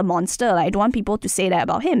as a monster. Like, I don't want people to say that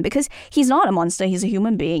about him, because he's not a monster, he's a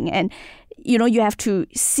human being. And, you have to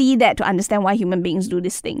see that to understand why human beings do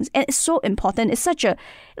these things. And it's so important. It's such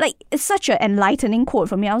an enlightening quote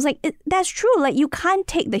for me. I was like, that's true. Like, you can't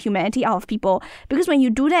take the humanity out of people, because when you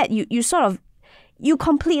do that, you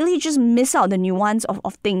completely just miss out the nuance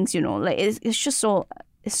of things, like, it's just so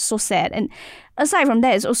sad. And aside from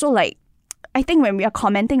that, it's also like, I think when we are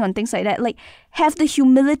commenting on things like that, like, have the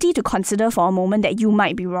humility to consider for a moment that you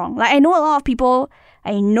might be wrong. Like, I know a lot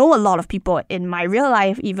of people in my real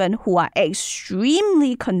life even who are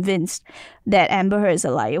extremely convinced that Amber Heard is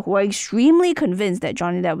a liar, who are extremely convinced that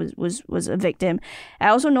Johnny Depp was a victim. I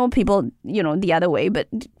also know people, the other way, but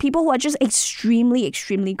people who are just extremely,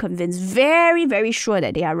 extremely convinced, very, very sure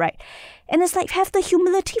that they are right. And it's like, have the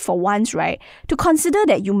humility for once, right? To consider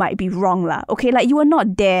that you might be wrong, lah. Okay, like, you were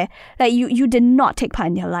not there. Like, you did not take part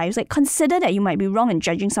in their lives. Like, consider that you might be wrong in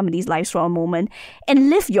judging somebody's lives for a moment, and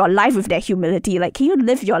live your life with that humility. Like, can you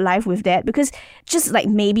live your life with that? Because just, like,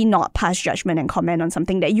 maybe not pass judgment and comment on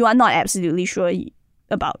something that you are not absolutely sure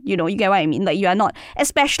about. You get what I mean? Like, you are not,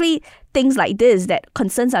 especially things like this that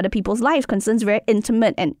concerns other people's lives, concerns very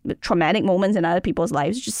intimate and traumatic moments in other people's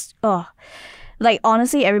lives. Just, like,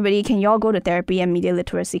 honestly, everybody, can y'all go to therapy and media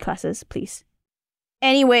literacy classes, please?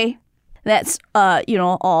 Anyway, that's,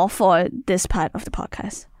 all for this part of the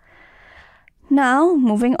podcast. Now,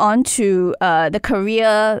 moving on to the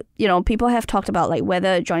career, people have talked about, like,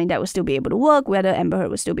 whether Johnny Depp will still be able to work, whether Amber Heard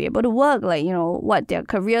will still be able to work, like, what their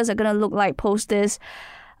careers are going to look like post this.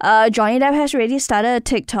 Johnny Depp has already started a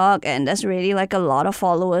TikTok, and there's already, like, a lot of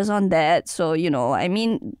followers on that. So,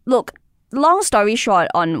 look, long story short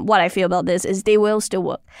on what I feel about this is they will still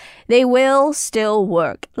work. They will still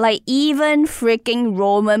work. Like, even freaking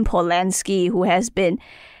Roman Polanski, who has been,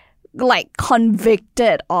 like,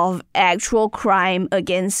 convicted of actual crime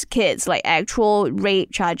against kids, like actual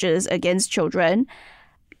rape charges against children,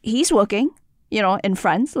 he's working, in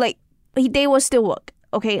France. Like, they will still work.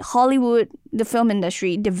 Okay, Hollywood, the film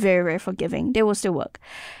industry, they're very, very forgiving. They will still work.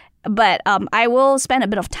 But I will spend a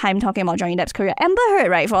bit of time talking about Johnny Depp's career. Amber Heard,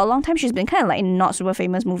 right, for a long time, she's been kind of, like, not super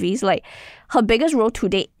famous movies. Like, her biggest role to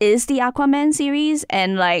date is the Aquaman series.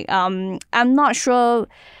 And, like, I'm not sure.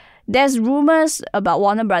 There's rumors about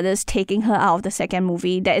Warner Brothers taking her out of the second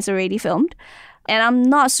movie that is already filmed. And I'm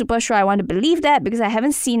not super sure I want to believe that, because I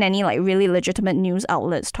haven't seen any, like, really legitimate news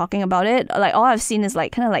outlets talking about it. Like, all I've seen is,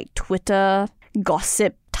 like, kind of like Twitter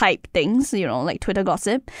gossip type things, like Twitter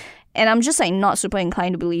gossip. And I'm just, like, not super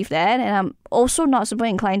inclined to believe that. And I'm also not super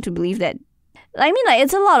inclined to believe that. I mean, like,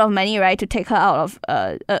 it's a lot of money, right, to take her out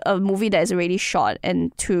of a movie that is already shot,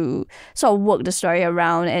 and to sort of work the story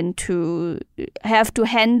around, and to have to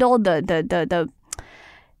handle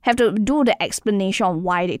have to do the explanation on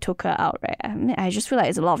why they took her out, right? I mean, I just feel like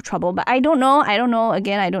it's a lot of trouble. But I don't know.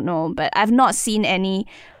 Again, I don't know. But I've not seen any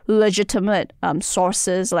legitimate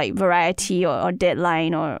sources like Variety or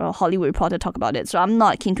Deadline or Hollywood Reporter talk about it. So I'm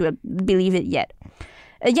not keen to believe it yet.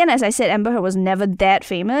 Again, as I said, Amber Heard was never that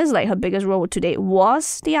famous. Like, her biggest role to date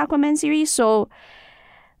was the Aquaman series. So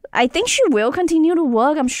I think she will continue to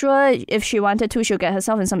work. I'm sure if she wanted to, she'll get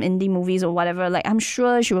herself in some indie movies or whatever. Like, I'm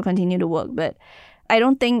sure she will continue to work. But I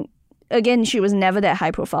don't think, again, she was never that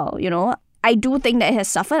high profile, you know. I do think that it has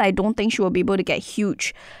suffered. I don't think she will be able to get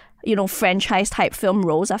huge, you know, franchise-type film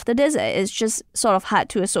roles after this. It's just sort of hard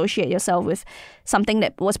to associate yourself with something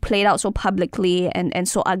that was played out so publicly and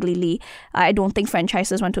so uglily. I don't think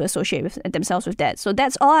franchises want to associate with themselves with that. So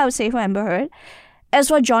that's all I would say for Amber Heard. As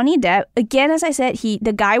for Johnny Depp, again, as I said,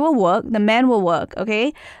 the guy will work, the man will work,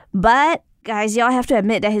 okay? But guys, y'all have to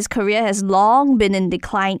admit that his career has long been in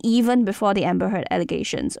decline even before the Amber Heard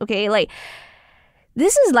allegations, okay? Like,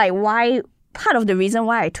 this is like why... part of the reason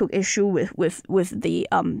why I took issue with the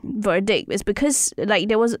verdict is because, like,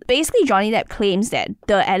 there was basically Johnny Depp claims that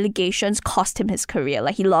the allegations cost him his career,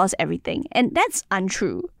 like he lost everything, and that's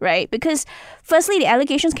untrue, right? Because firstly, the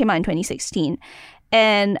allegations came out in 2016,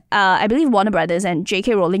 and I believe Warner Brothers and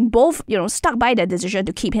J.K. Rowling both, you know, stuck by their decision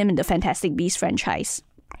to keep him in the Fantastic Beasts franchise.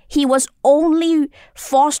 He was only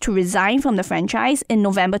forced to resign from the franchise in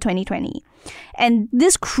November 2020, and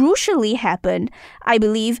this crucially happened, I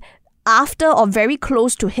believe, after or very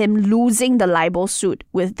close to him losing the libel suit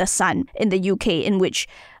with The Sun in the UK, in which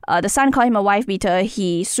The Sun called him a wife beater,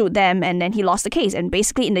 he sued them, and then he lost the case. And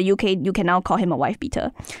basically in the UK, you can now call him a wife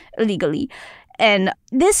beater legally. And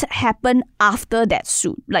this happened after that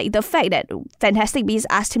suit. Like, the fact that Fantastic Beasts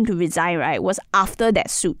asked him to resign, right, was after that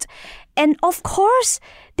suit. And of course,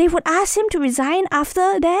 they would ask him to resign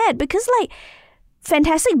after that because, like,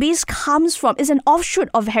 Fantastic Beasts is an offshoot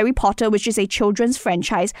of Harry Potter, which is a children's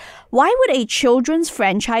franchise. Why would a children's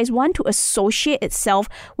franchise want to associate itself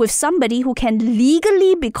with somebody who can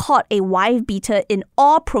legally be called a wife beater in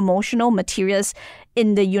all promotional materials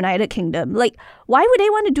in the United Kingdom? Like, why would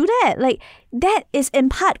they want to do that? Like, that is in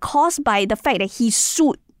part caused by the fact that he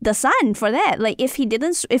sued The Sun for that. Like,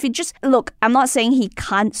 I'm not saying he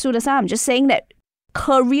can't sue The Sun, I'm just saying that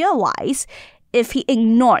career-wise, if he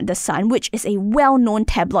ignored The Sun, which is a well-known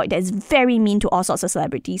tabloid that is very mean to all sorts of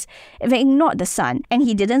celebrities, if he ignored The Sun and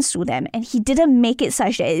he didn't sue them and he didn't make it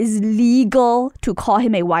such that it is legal to call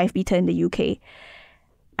him a wife beater in the UK,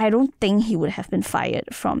 I don't think he would have been fired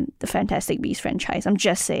from the Fantastic Beasts franchise. I'm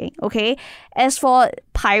just saying, okay? As for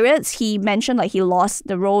Pirates, he mentioned like he lost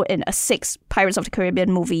the role in 6 Pirates of the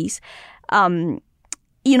Caribbean movies.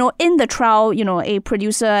 You know, in the trial, you know, a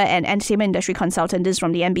producer and entertainment industry consultant, this is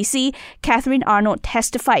from the NBC, Catherine Arnold,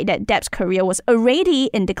 testified that Depp's career was already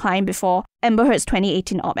in decline before Amber Heard's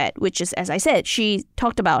 2018 op-ed, which is, as I said, she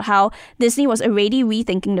talked about how Disney was already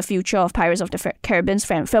rethinking the future of Pirates of the Caribbean's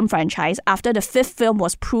film franchise after the 5th film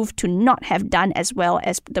was proved to not have done as well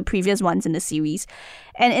as the previous ones in the series.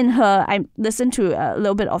 And in her, I listened to a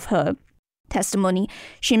little bit of her testimony,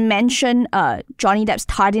 she mentioned Johnny Depp's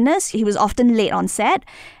tardiness. He was often late on set,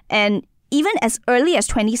 and even as early as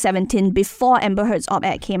 2017, before Amber Heard's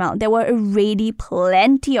op-ed came out, there were already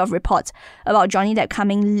plenty of reports about Johnny Depp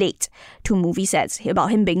coming late to movie sets,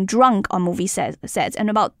 about him being drunk on movie sets, and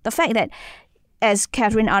about the fact that, as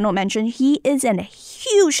Catherine Arnold mentioned, he is a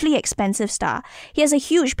hugely expensive star. He has a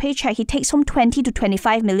huge paycheck. He takes home 20 to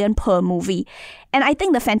 25 million per movie. And I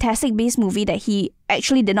think the Fantastic Beasts movie that he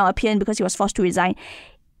actually did not appear in because he was forced to resign,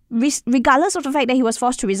 regardless of the fact that he was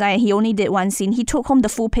forced to resign and he only did one scene, he took home the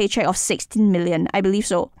full paycheck of 16 million, I believe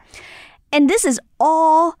so. And this is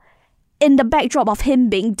all in the backdrop of him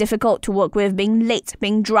being difficult to work with, being late,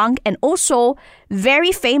 being drunk, and also,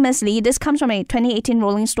 very famously, this comes from a 2018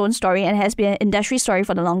 Rolling Stone story and has been an industry story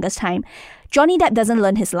for the longest time, Johnny Depp doesn't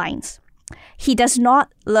learn his lines. He does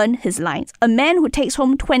not learn his lines. A man who takes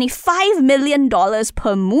home $25 million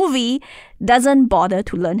per movie doesn't bother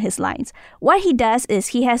to learn his lines. What he does is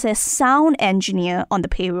he has a sound engineer on the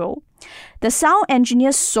payroll. The sound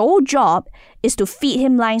engineer's sole job is to feed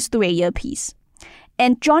him lines through a earpiece.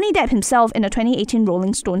 And Johnny Depp himself in the 2018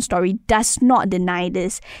 Rolling Stone story does not deny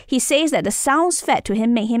this. He says that the sounds fed to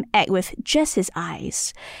him make him act with just his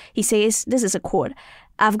eyes. He says, this is a quote,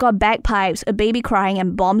 "I've got bagpipes, a baby crying,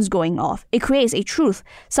 and bombs going off. It creates a truth.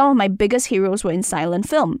 Some of my biggest heroes were in silent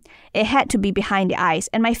film. It had to be behind the eyes.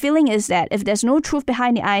 And my feeling is that if there's no truth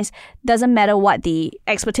behind the eyes, doesn't matter what the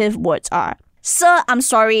expletive words are." Sir, I'm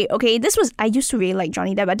sorry, okay, I used to really like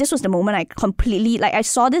Johnny Depp, but this was the moment I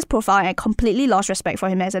saw this profile and I completely lost respect for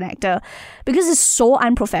him as an actor because it's so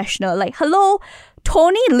unprofessional. Like, hello,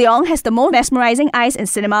 Tony Leung has the most mesmerizing eyes in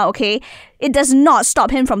cinema, okay? It does not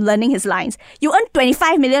stop him from learning his lines. You earn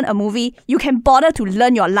 25 million a movie, you can bother to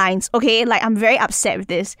learn your lines, okay? Like, I'm very upset with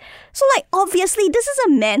this. So, like, obviously, this is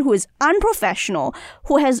a man who is unprofessional,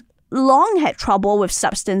 who has long had trouble with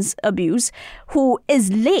substance abuse, who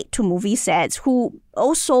is late to movie sets, who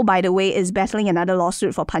also, by the way, is battling another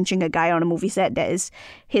lawsuit for punching a guy on a movie set that is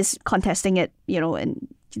his contesting it, and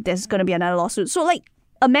there's going to be another lawsuit. So like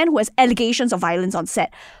a man who has allegations of violence on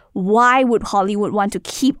set, why would Hollywood want to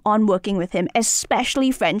keep on working with him,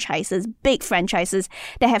 especially franchises, big franchises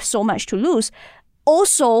that have so much to lose?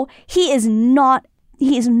 Also, he is not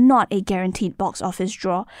a guaranteed box office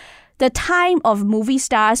draw. The time of movie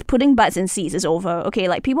stars putting butts in seats is over. Okay,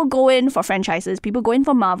 like people go in for franchises, people go in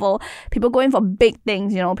for Marvel, people go in for big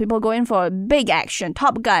things, people go in for big action,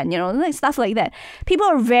 Top Gun, like stuff like that. People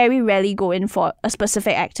are very rarely go in for a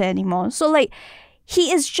specific actor anymore. So like,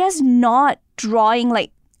 he is just not drawing,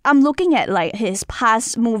 like, I'm looking at like his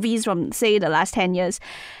past movies from, say, the last 10 years.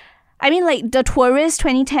 I mean, like The Tourist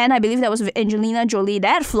 2010, I believe that was with Angelina Jolie.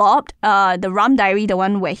 That flopped. The Rum Diary, the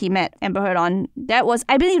one where he met Amber Heard on,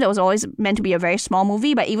 I believe that was always meant to be a very small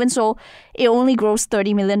movie, but even so, it only grossed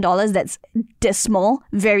 $30 million. That's dismal.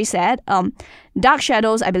 Very sad. Dark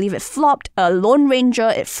Shadows, I believe it flopped. Lone Ranger,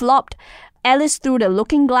 it flopped. Alice Through the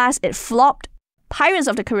Looking Glass, it flopped. Pirates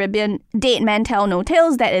of the Caribbean, Dead Man Tell No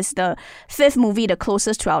Tales, that is the 5th movie, the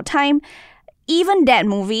closest to our time. Even that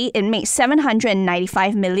movie, it made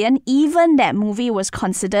 $795 million. Even that movie was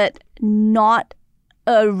considered not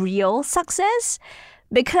a real success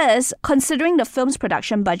because considering the film's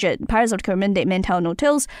production budget, Pirates of the Caribbean, Dead Man Tell No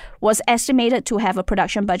Tales was estimated to have a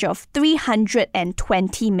production budget of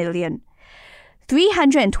 $320 million.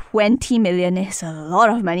 $320 million is a lot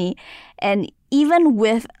of money, and even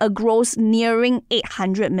with a gross nearing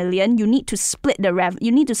 $800 million, you need to split the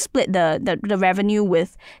revenue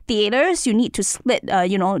with theaters. You need to split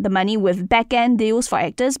the money with back-end deals for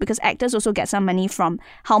actors, because actors also get some money from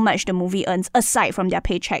how much the movie earns aside from their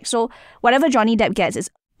paycheck. So whatever Johnny Depp gets is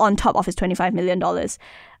on top of his $25 million.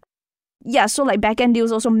 Yeah, so like back-end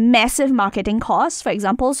deals, also massive marketing costs, for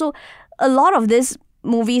example. So a lot of these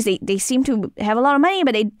movies, they seem to have a lot of money,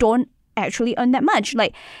 but they don't actually earn that much.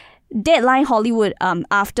 Like Deadline Hollywood,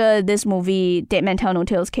 after this movie, Dead Man Tell No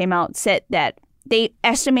Tales, came out, said that they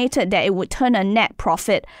estimated that it would turn a net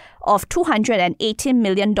profit of $218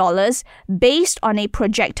 million based on a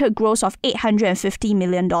projected gross of $850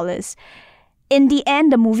 million. In the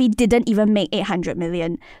end, the movie didn't even make $800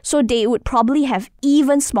 million, so they would probably have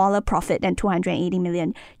even smaller profit than $280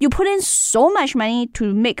 million. You put in so much money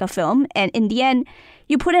to make a film, and in the end,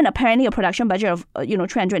 you put in apparently a production budget of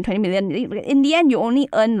 $320 million. In the end, you only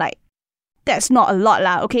earn like, that's not a lot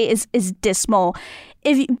lah. Okay, it's dismal.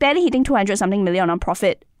 If you barely hitting 200-something million on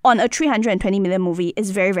profit on a $320 million movie is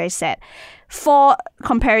very, very sad. For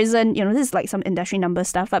comparison, this is like some industry number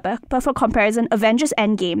stuff, but for comparison, Avengers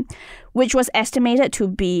Endgame, which was estimated to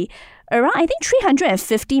be around, I think,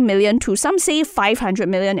 $350 million to some say $500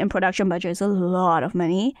 million in production budget, is a lot of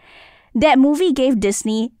money. That movie gave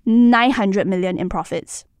Disney $900 million in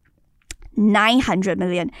profits. $900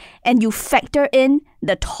 million. And you factor in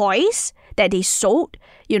the toys that they sold,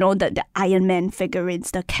 the Iron Man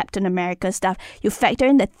figurines, the Captain America stuff. You factor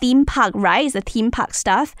in the theme park rides, the theme park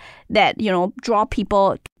stuff that, draw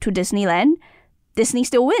people to Disneyland. Disney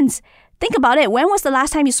still wins. Think about it. When was the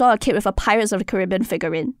last time you saw a kid with a Pirates of the Caribbean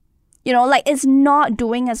figurine? It's not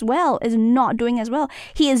doing as well. It's not doing as well.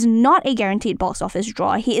 He is not a guaranteed box office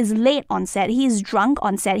draw. He is late on set. He is drunk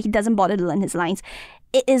on set. He doesn't bother to learn his lines.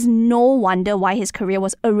 It is no wonder why his career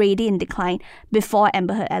was already in decline before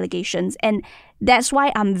Amber Heard allegations. And that's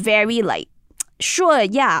why I'm very sure,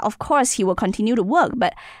 yeah, of course he will continue to work.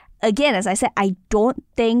 But again, as I said, I don't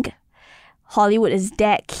think Hollywood is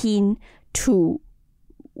that keen to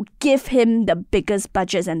give him the biggest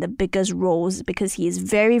budgets and the biggest roles because he is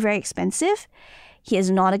very, very expensive. He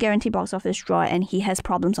is not a guaranteed box office draw and he has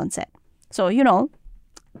problems on set. So,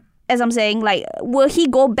 as I'm saying, will he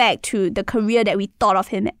go back to the career that we thought of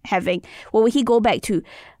him having? Will he go back to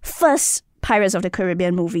first Pirates of the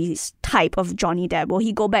Caribbean movies type of Johnny Depp? Will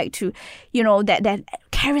he go back to, that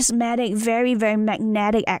charismatic, very, very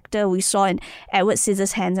magnetic actor we saw in Edward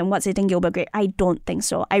Scissorhands and What's Eating Gilbert Grape? I don't think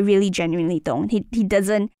so. I really genuinely don't. He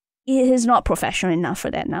is not professional enough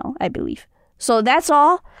for that now, I believe. So that's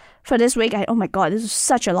all for this week. Oh my god, this is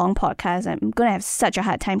such a long podcast. I'm going to have such a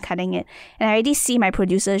hard time cutting it. And I already see my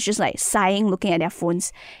producers just sighing, looking at their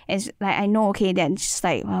phones. And it's I know, okay, then just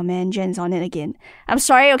oh man, Jen's on it again. I'm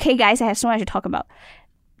sorry, okay guys, I have so much to talk about.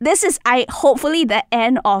 This is hopefully the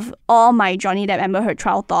end of all my Johnny Depp Amber Heard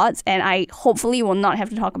trial thoughts, and I hopefully will not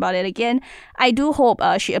have to talk about it again. I do hope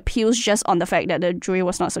she appeals just on the fact that the jury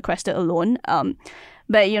was not sequestered alone.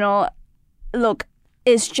 But look,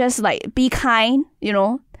 it's just be kind,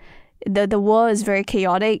 The world is very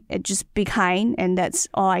chaotic. Just be kind, and that's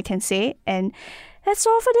all I can say. And that's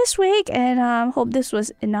all for this week, and hope this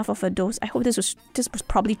was enough of a dose. I hope this was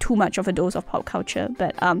probably too much of a dose of pop culture.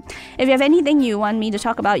 But if you have anything you want me to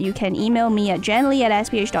talk about, you can email me at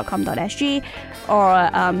jenlee@sph.com.sg or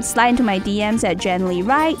slide into my DMs at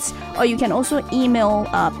jenleewrites, or you can also email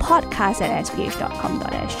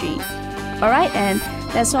podcast@sph.com.sg. All right, and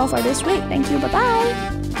that's all for this week. Thank you. Bye-bye.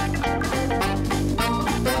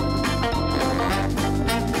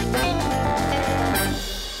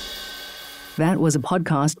 That was a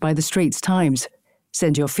podcast by The Straits Times.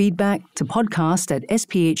 Send your feedback to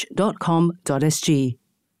podcast@sph.com.sg.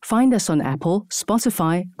 Find us on Apple,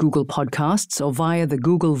 Spotify, Google Podcasts, or via the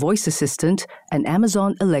Google Voice Assistant and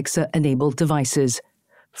Amazon Alexa-enabled devices.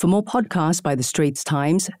 For more podcasts by The Straits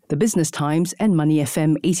Times, The Business Times, and Money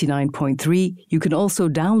FM 89.3, you can also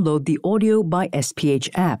download the Audio by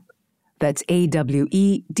SPH app. That's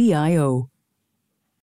AWEDIO.